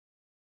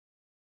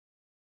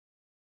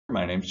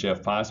My name's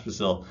Jeff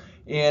Pospisil,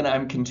 and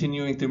I'm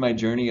continuing through my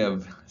journey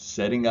of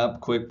setting up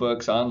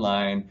QuickBooks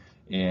Online.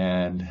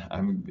 And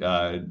I'm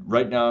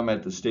right now I'm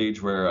at the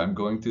stage where I'm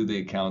going through the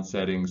account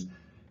settings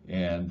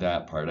and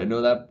that part. I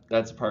know that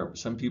that's a part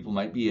some people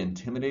might be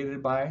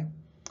intimidated by,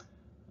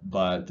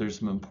 but there's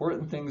some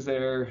important things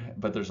there,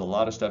 but there's a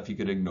lot of stuff you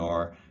could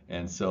ignore.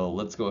 And so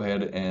let's go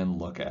ahead and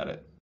look at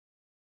it.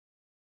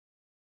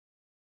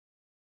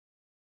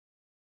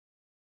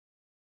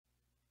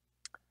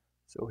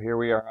 So here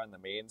we are on the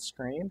main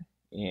screen,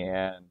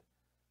 and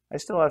I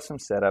still have some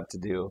setup to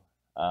do.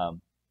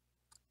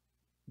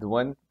 The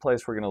one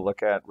place we're going to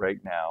look at right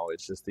now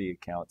is just the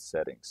account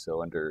settings.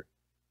 So under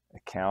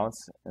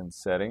Accounts and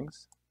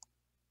Settings,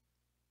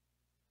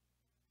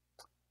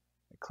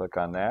 I click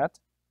on that,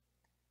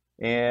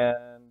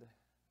 and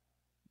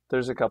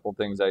there's a couple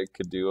things I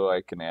could do.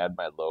 I can add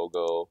my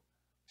logo,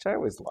 which I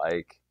always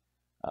like.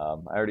 I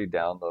already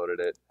downloaded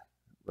it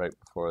right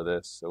before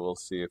this, so we'll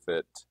see if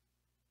it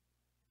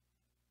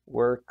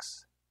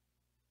works.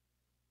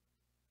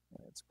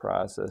 It's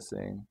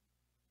processing.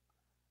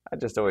 I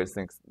just always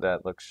think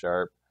that looks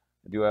sharp.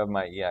 I do have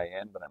my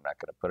EIN, but I'm not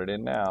going to put it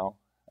in now.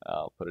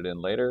 I'll put it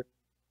in later.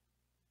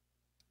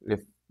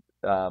 If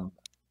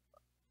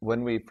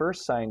when we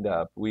first signed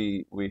up,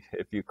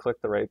 if you click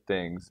the right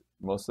things,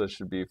 most of this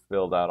should be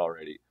filled out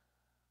already.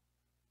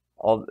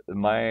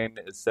 Mine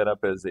is set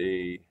up as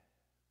a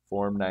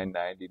Form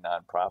 990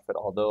 nonprofit,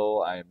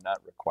 although I am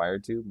not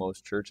required to.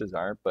 Most churches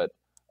aren't, but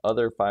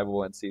other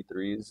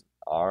 501c3s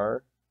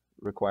are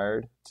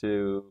required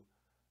to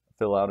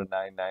fill out a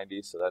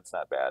 990, so that's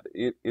not bad.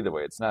 Either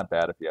way, it's not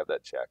bad if you have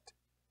that checked.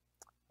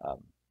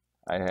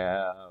 I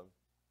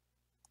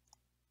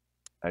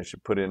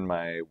should put in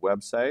my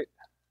website.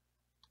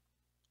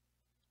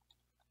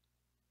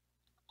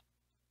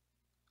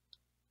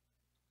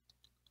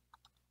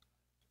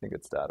 I think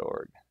it's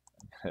 .org.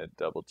 I'm gonna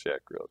double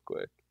check real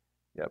quick.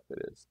 Yep,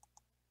 it is.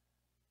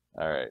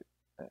 All right,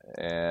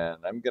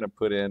 and I'm gonna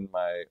put in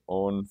my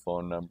own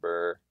phone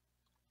number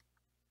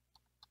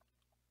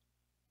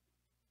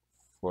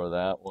for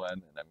that one,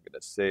 and I'm going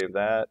to save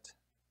that.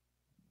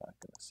 I'm not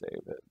going to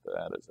save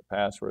that as a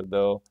password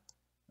though.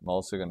 I'm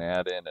also going to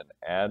add in an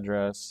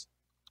address.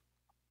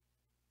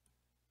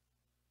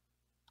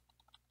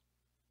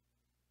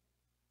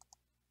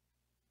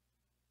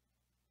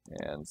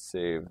 And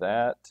save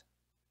that.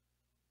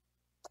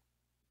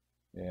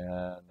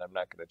 And I'm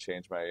not going to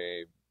change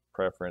my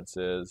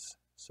preferences.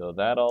 So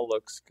that all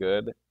looks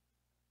good.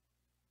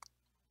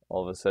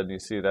 All of a sudden you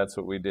see that's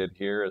what we did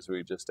here is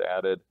we just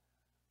added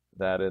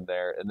that in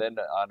there, and then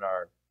on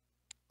our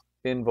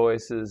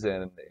invoices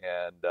and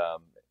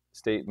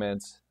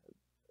statements,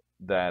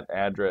 that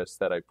address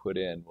that I put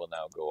in will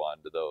now go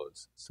on to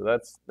those. So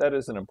that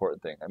is an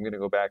important thing. I'm going to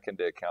go back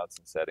into Accounts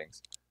and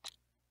Settings.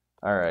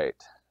 All right,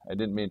 I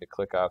didn't mean to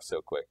click off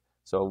so quick.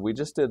 So we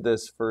just did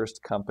this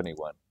first company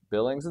one,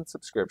 billings and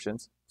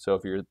subscriptions. So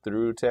if you're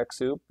through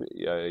TechSoup,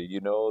 you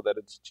know that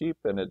it's cheap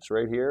and it's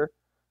right here.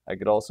 I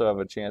could also have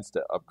a chance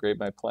to upgrade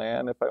my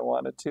plan if I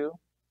wanted to.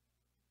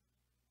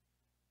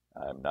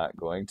 I'm not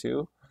going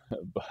to,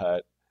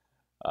 but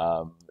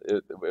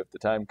if the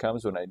time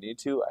comes when I need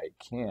to, I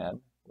can,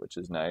 which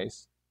is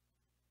nice.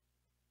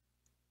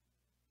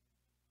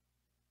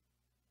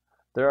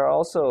 There are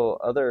also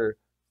other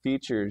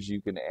features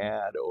you can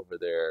add over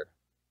there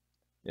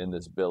in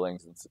this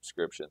billings and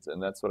subscriptions,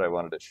 and that's what I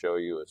wanted to show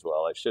you as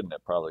well. I shouldn't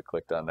have probably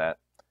clicked on that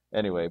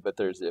anyway, but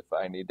there's if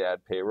I need to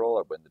add payroll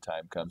or when the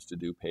time comes to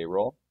do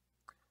payroll.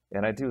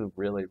 And I do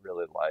really,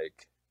 really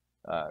like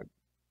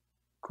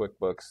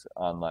QuickBooks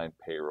Online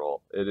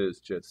Payroll. It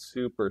is just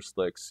super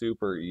slick,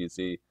 super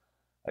easy.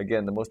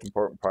 Again, the most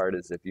important part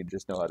is if you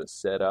just know how to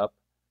set up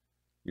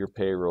your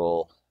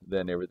payroll,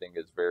 then everything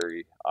is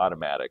very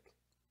automatic.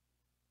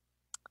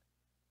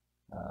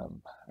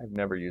 I've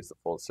never used the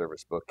full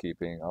service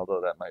bookkeeping,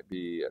 although that might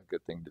be a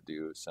good thing to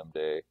do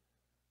someday.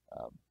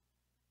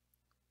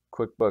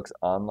 QuickBooks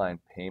Online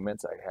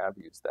Payments, I have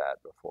used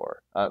that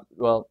before.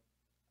 Well,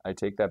 I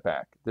take that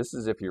back. This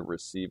is if you're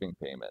receiving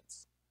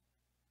payments.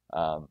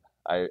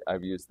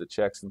 I've used the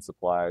checks and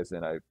supplies,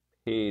 and I've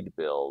paid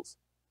bills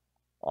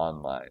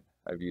online.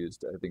 I've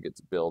used, I think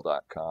it's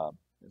bill.com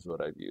is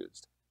what I've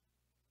used.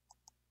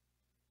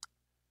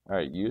 All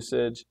right,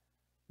 usage.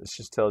 This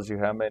just tells you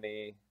how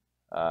many,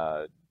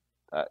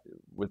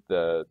 with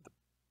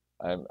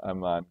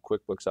I'm on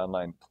QuickBooks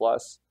Online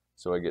Plus,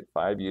 so I get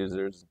 5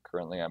 users.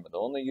 Currently, I'm the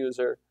only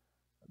user.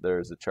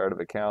 There's a chart of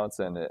accounts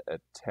and a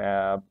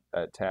tab,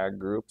 tag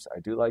groups. I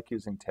do like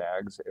using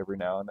tags every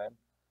now and then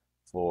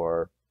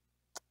for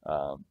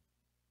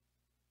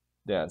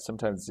yeah,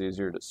 sometimes it's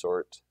easier to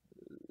sort,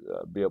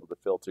 be able to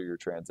filter your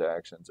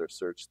transactions or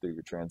search through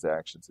your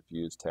transactions if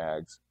you use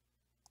tags.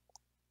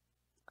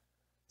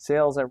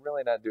 Sales, I'm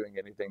really not doing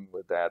anything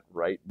with that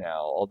right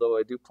now, although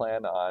I do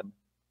plan on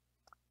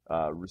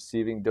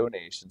receiving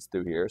donations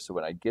through here. So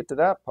when I get to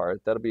that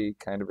part, that'll be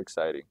kind of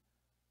exciting.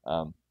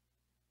 I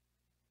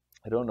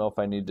don't know if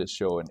I need to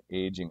show an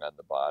aging on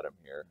the bottom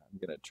here. I'm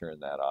going to turn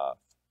that off.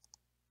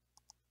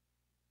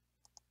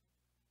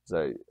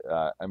 because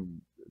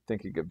I'm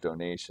thinking of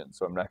donations,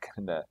 so I'm not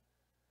going to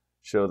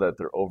show that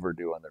they're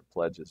overdue on their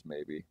pledges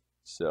maybe.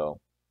 So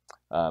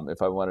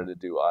if I wanted to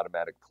do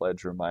automatic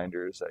pledge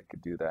reminders, I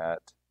could do that.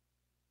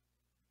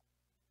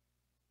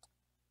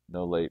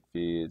 No late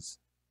fees.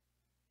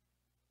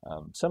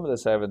 Some of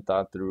this I haven't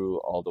thought through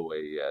all the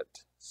way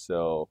yet,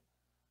 so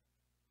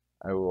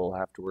I will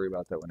have to worry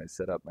about that when I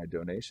set up my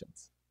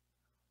donations.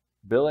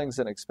 Billings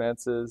and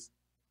expenses.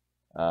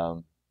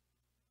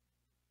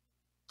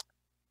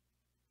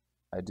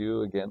 I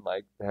do, again,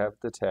 like to have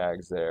the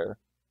tags there.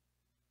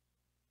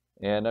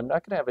 And I'm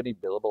not going to have any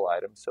billable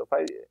items. So if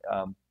I,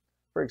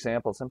 for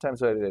example,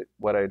 sometimes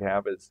what I'd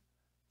have is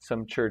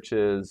some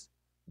churches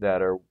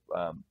that are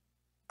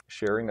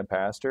sharing a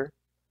pastor.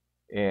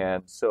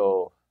 And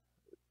so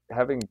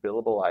having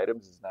billable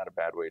items is not a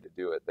bad way to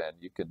do it. Then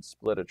you can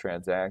split a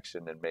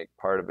transaction and make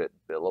part of it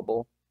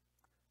billable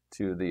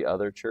to the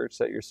other church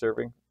that you're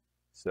serving.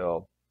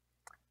 So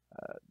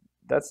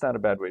that's not a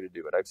bad way to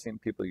do it. I've seen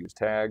people use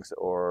tags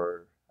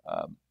or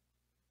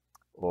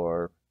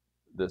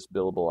this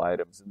billable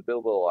items, and the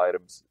billable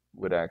items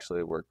would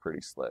actually work pretty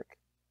slick.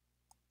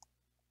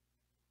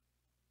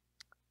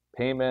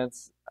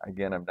 Payments,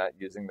 again, I'm not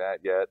using that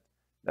yet.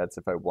 That's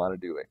if I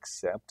wanted to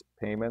accept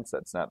payments.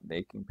 That's not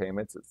making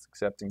payments, it's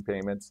accepting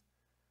payments.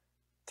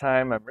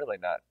 Time, I'm really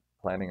not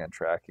planning on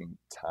tracking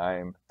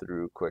time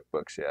through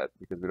QuickBooks yet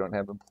because we don't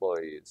have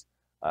employees.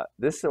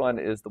 This one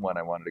is the one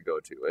I wanted to go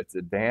to. It's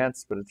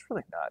advanced, but it's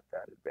really not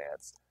that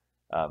advanced.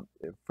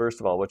 First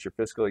of all, what's your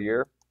fiscal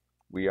year?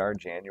 We are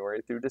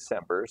January through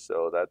December,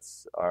 so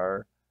that's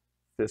our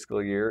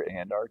fiscal year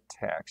and our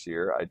tax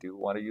year. I do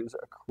want to use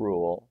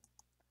accrual,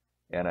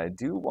 and I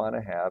do want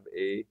to have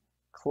a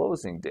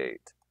closing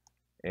date.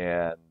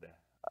 And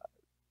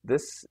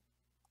this,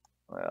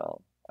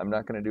 well, I'm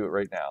not going to do it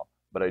right now,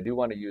 but I do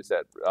want to use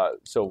that.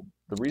 So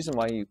the reason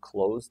why you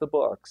close the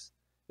books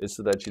is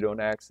so that you don't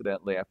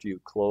accidentally, after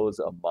you close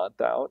a month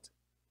out,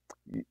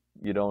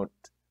 you don't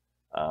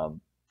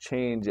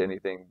change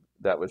anything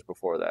that was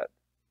before that.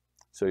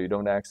 So you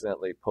don't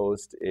accidentally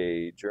post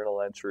a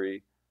journal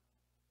entry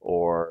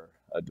or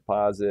a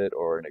deposit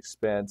or an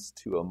expense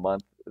to a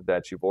month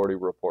that you've already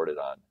reported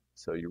on.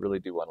 So you really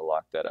do want to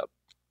lock that up.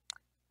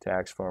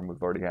 Tax form,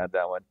 we've already had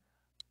that one.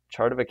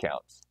 Chart of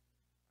accounts.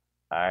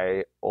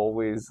 I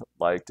always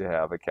like to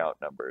have account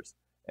numbers,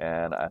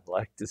 and I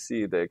like to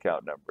see the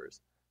account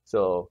numbers.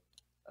 So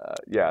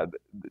yeah,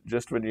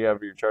 just when you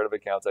have your chart of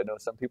accounts, I know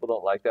some people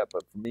don't like that,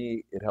 but for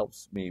me, it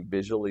helps me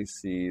visually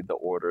see the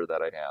order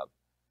that I have.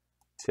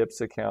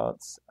 Tips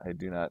accounts, I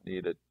do not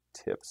need a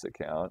tips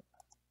account.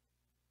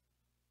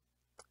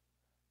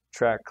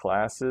 Track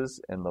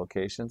classes and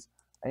locations.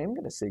 I am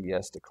going to say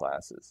yes to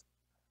classes.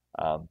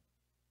 I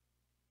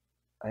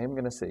am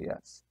going to say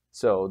yes.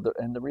 So,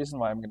 the reason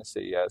why I'm going to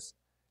say yes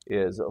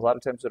is a lot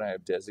of times when I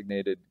have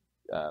designated,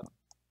 I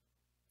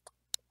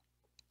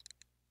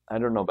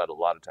don't know about a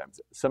lot of times.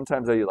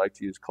 Sometimes I like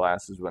to use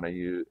classes when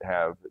I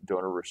have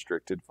donor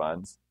restricted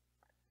funds.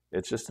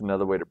 It's just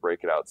another way to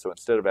break it out. So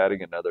instead of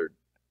adding another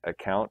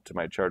account to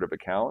my chart of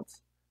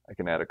accounts, I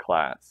can add a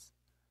class.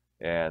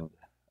 And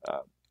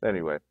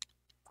anyway,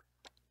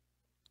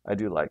 I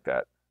do like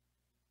that.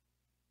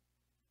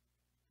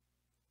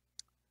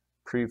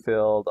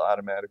 Pre-filled,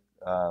 automatic,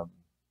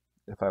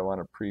 if I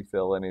want to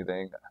pre-fill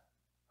anything,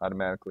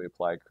 automatically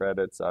apply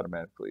credits,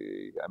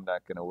 automatically, I'm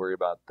not going to worry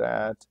about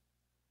that.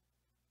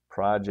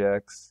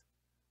 Projects,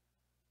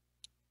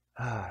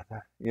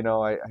 you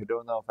know, I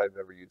don't know if I've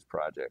ever used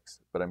projects,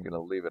 but I'm going to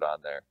leave it on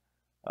there.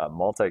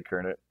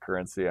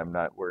 Multi-currency, I'm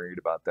not worried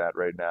about that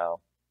right now.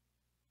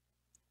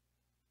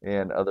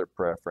 And other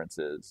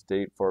preferences,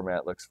 date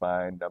format looks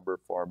fine, number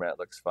format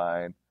looks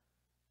fine.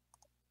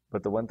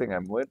 But the one thing I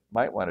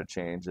might want to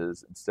change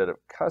is instead of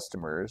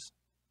customers,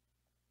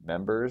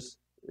 members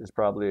is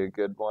probably a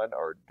good one,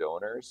 or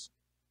donors.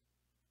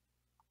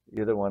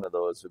 Either one of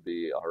those would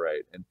be all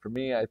right. And for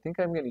me, I think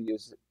I'm going to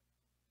use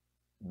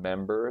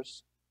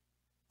members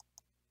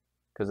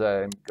because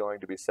I'm going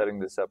to be setting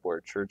this up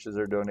where churches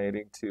are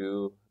donating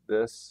to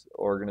this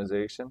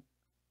organization.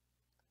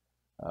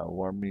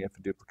 Warn me if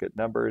a duplicate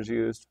number is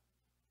used.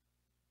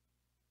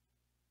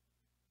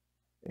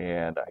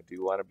 And I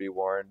do want to be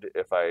warned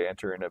if I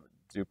enter in a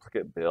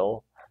duplicate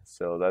bill.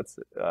 So that's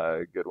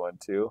a good one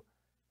too.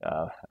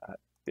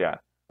 Yeah,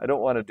 I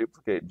don't want to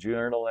duplicate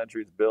journal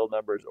entries, bill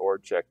numbers, or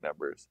check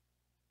numbers.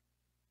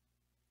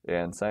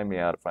 And sign me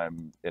out if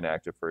I'm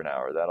inactive for an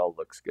hour. That all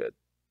looks good.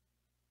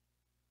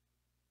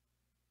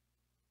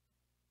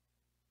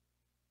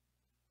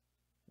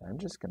 I'm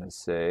just going to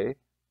say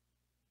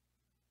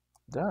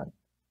done.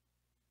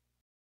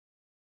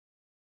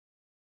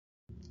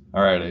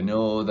 All right, I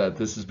know that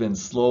this has been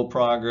slow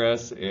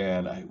progress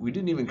and we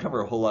didn't even cover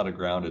a whole lot of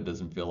ground, it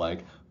doesn't feel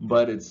like,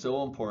 but it's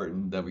so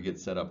important that we get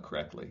set up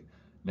correctly.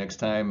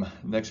 Next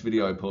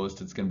video I post,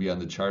 it's going to be on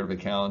the chart of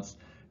accounts,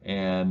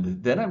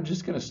 and then I'm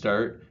just going to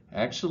start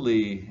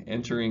actually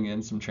entering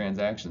in some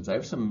transactions. I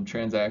have some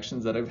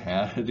transactions that I've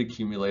had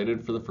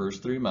accumulated for the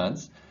first 3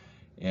 months,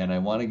 and I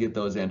want to get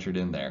those entered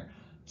in there.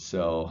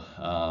 So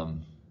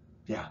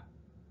yeah,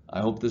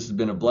 I hope this has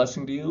been a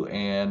blessing to you,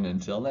 and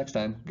until next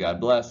time, God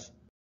bless.